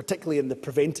can do, particularly in the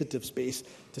preventative space,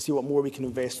 to see what more we can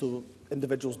invest so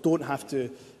individuals don't have to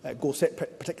go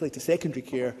particularly to secondary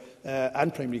care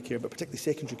and primary care, but particularly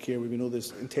secondary care, where we know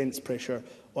there's intense pressure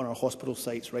on our hospital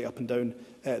sites right up and down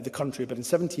the country. But in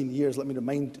 17 years, let me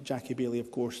remind Jackie Bailey, of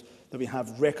course, that we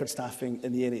have record staffing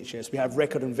in the NHS. We have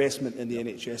record investment in the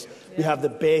NHS. We have the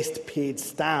best paid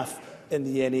staff in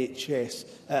the NHS.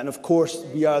 And of course,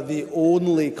 we are the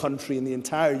only country in the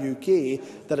entire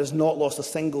UK that has not lost a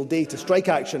single day to strike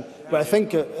action. But I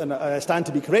think, and I stand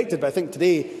to be corrected, but I think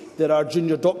today there are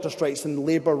junior doctor strikes in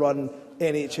Labour-run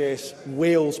NHS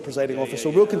Wales, Presiding Officer. So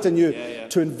we'll continue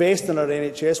to invest in our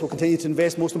NHS. We'll continue to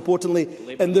invest, most importantly,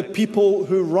 in the people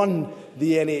who run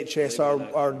the NHS,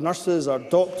 our nurses, our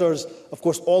doctors, of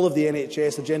course, all of the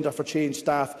NHS, Agenda for Change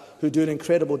staff, who do an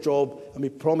incredible job, and we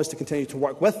promise to continue to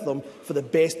work with them for the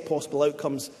best possible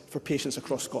outcomes for patients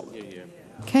across Scotland.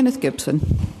 Kenneth Gibson.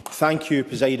 Thank you,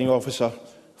 Presiding Officer.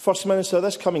 First Minister,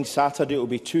 this coming Saturday it will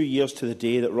be 2 years to the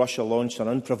day that Russia launched an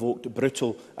unprovoked,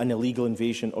 brutal and illegal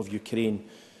invasion of Ukraine.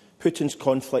 Putin's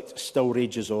conflict still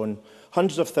rages on.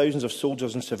 Hundreds of thousands of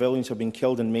soldiers and civilians have been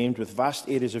killed and maimed, with vast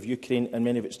areas of Ukraine and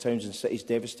many of its towns and cities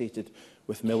devastated,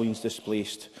 with millions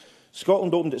displaced.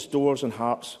 Scotland opened its doors and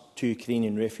hearts to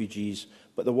Ukrainian refugees,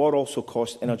 but the war also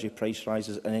cost energy price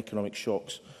rises and economic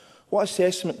shocks. What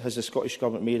assessment has the Scottish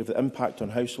Government made of the impact on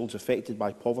households affected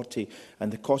by poverty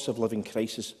and the cost of living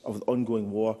crisis of the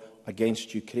ongoing war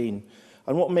against Ukraine?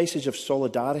 And what message of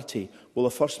solidarity will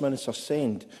the First Minister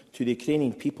send to the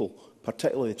Ukrainian people,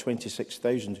 particularly the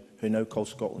 26,000 who now call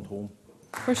Scotland home?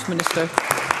 First Minister.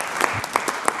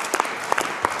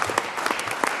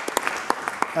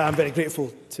 I'm very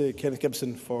grateful to Kenneth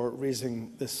Gibson for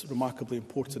raising this remarkably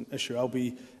important issue. I'll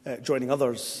be joining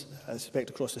others, I suspect,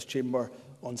 across this chamber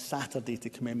on Saturday to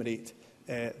commemorate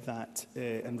that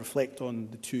and reflect on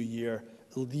the 2-year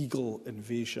illegal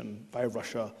invasion by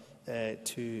Russia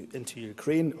into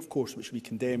Ukraine, of course, which we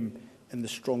condemn in the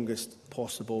strongest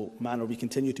possible manner. We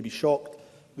continue to be shocked,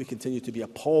 we continue to be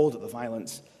appalled at the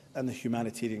violence and the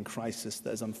humanitarian crisis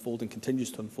that is unfolding,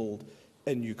 continues to unfold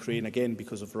in Ukraine, again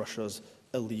because of Russia's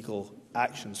illegal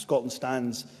actions. Scotland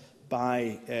stands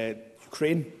by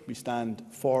Ukraine. We stand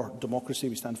for democracy,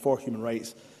 we stand for human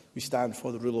rights, we stand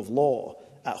for the rule of law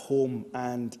at home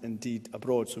and indeed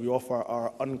abroad. So we offer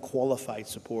our unqualified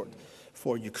support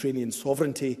for Ukrainian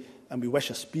sovereignty, and we wish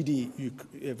a speedy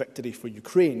victory for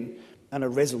Ukraine and a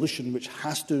resolution which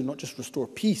has to not just restore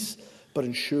peace, but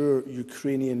ensure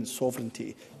Ukrainian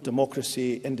sovereignty,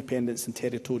 democracy, independence and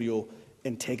territorial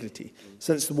integrity.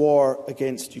 Since the war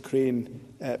against Ukraine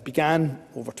began,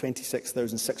 over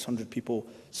 26,600 people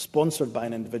sponsored by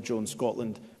an individual in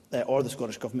Scotland or the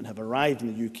Scottish Government have arrived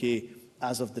in the UK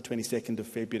as of the 22nd of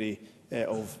February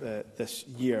of this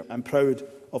year. I'm proud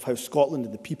of how Scotland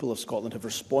and the people of Scotland have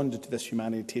responded to this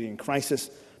humanitarian crisis.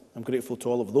 I'm grateful to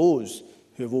all of those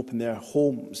who have opened their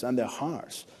homes and their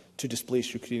hearts to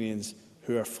displaced Ukrainians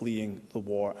who are fleeing the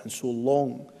war. And so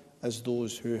long as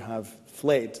those who have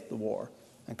fled the war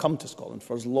and come to Scotland,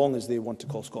 for as long as they want to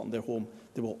call Scotland their home,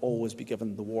 they will always be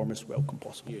given the warmest welcome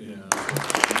possible.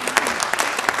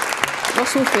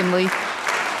 Russell Finlay.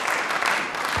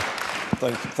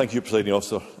 Thank you, Presiding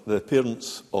Officer. The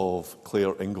parents of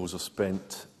Claire Ingalls have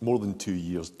spent more than 2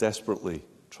 years desperately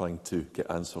trying to get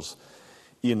answers.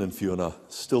 Ian and Fiona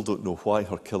still don't know why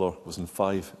her killer was in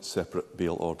 5 separate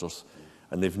bail orders,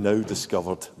 and they've now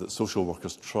discovered that social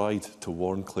workers tried to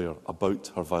warn Claire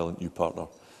about her violent new partner,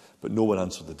 but no one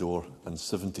answered the door, and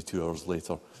 72 hours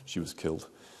later she was killed.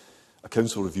 A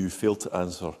council review failed to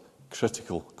answer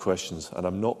critical questions, and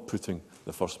I'm not putting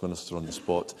the First Minister on the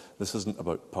spot. This isn't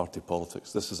about party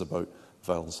politics, this is about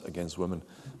violence against women.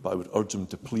 But I would urge him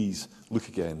to please look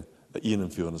again at Ian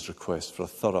and Fiona's request for a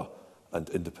thorough and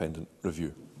independent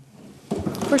review.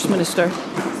 First Minister.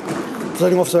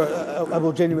 Presiding Officer, I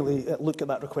will genuinely look at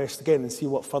that request again and see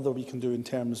what further we can do in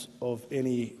terms of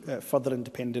any further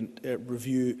independent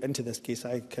review into this case.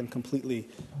 I can completely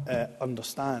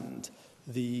understand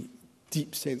the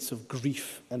deep sense of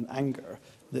grief and anger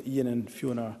that Ian and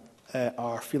Fiona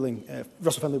are feeling.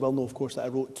 Russell Finlay will know, of course, that I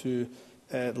wrote to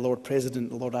the Lord President,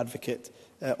 the Lord Advocate,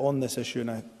 on this issue, and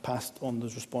I passed on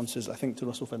those responses, I think, to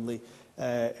Russell Finlay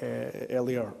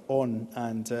earlier on.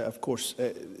 And, of course,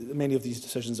 many of these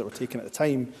decisions that were taken at the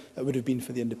time would have been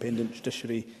for the independent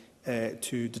judiciary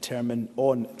to determine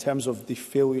on. In terms of the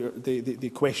failure, the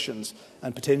questions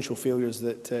and potential failures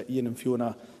that Ian and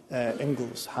Fiona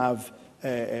Ingalls have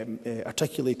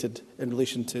articulated in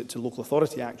relation to local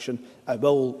authority action, I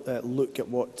will look at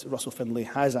what Russell Finlay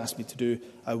has asked me to do.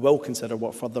 I will consider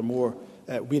what furthermore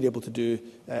we're able to do,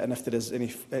 and if there is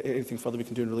anything further we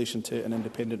can do in relation to an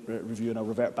independent review, and I'll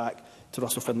revert back to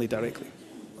Russell Finlay directly.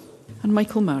 And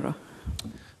Michael Mara.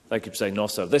 Thank you, Presiding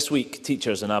Officer. This week,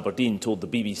 teachers in Aberdeen told the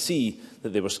BBC that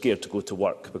they were scared to go to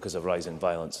work because of rising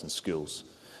violence in schools.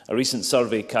 A recent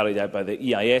survey carried out by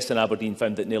the EIS in Aberdeen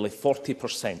found that nearly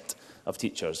 40% of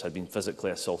teachers had been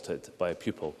physically assaulted by a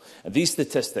pupil. And these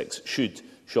statistics should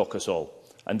shock us all,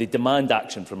 and they demand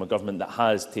action from a government that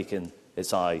has taken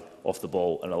its eye off the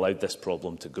ball and allowed this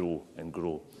problem to grow and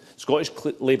grow. Scottish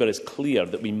Labour is clear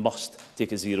that we must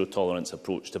take a zero-tolerance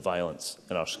approach to violence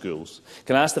in our schools.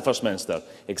 Can I ask the First Minister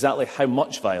exactly how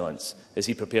much violence is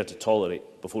he prepared to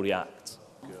tolerate before he acts?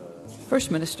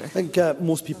 First Minister. I think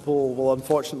most people will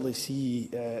unfortunately see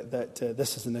that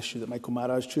this is an issue that Michael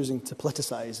Mara is choosing to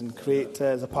politicise and create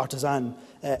as a partisan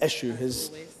issue.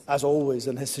 As always,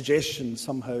 and his suggestion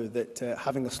somehow that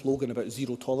having a slogan about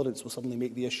zero tolerance will suddenly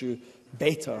make the issue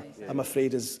better, I'm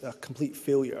afraid, is a complete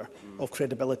failure of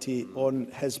credibility on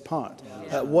his part.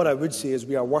 What I would say is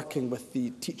we are working with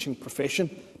the teaching profession,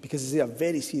 because these are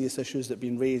very serious issues that have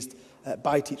been raised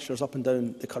by teachers up and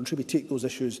down the country. We take those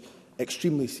issues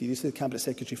extremely seriously. The Cabinet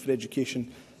Secretary for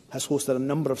Education has hosted a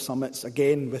number of summits,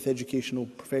 again with educational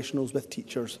professionals, with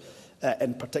teachers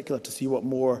in particular, to see what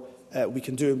more we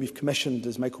can do. And we've commissioned,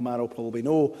 as Michael Mara will probably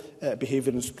know,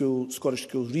 Behaviour in Scottish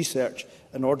Schools research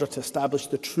in order to establish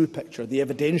the true picture, the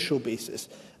evidential basis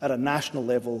at a national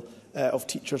level of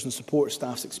teachers and support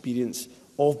staff's experience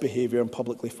of behaviour in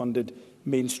publicly funded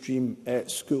mainstream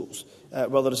schools.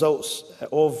 Well, the results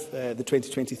of the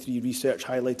 2023 research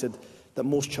highlighted that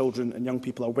most children and young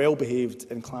people are well behaved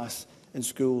in class in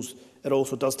schools. It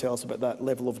also does tell us about that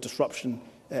level of disruption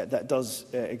that does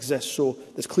exist. So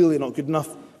it's clearly not good enough.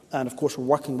 And of course, we're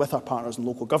working with our partners in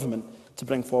local government to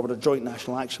bring forward a joint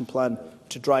national action plan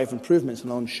to drive improvements,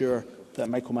 and I'll ensure that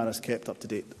Michael Mara is kept up to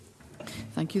date.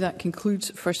 Thank you. That concludes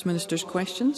First Minister's questions.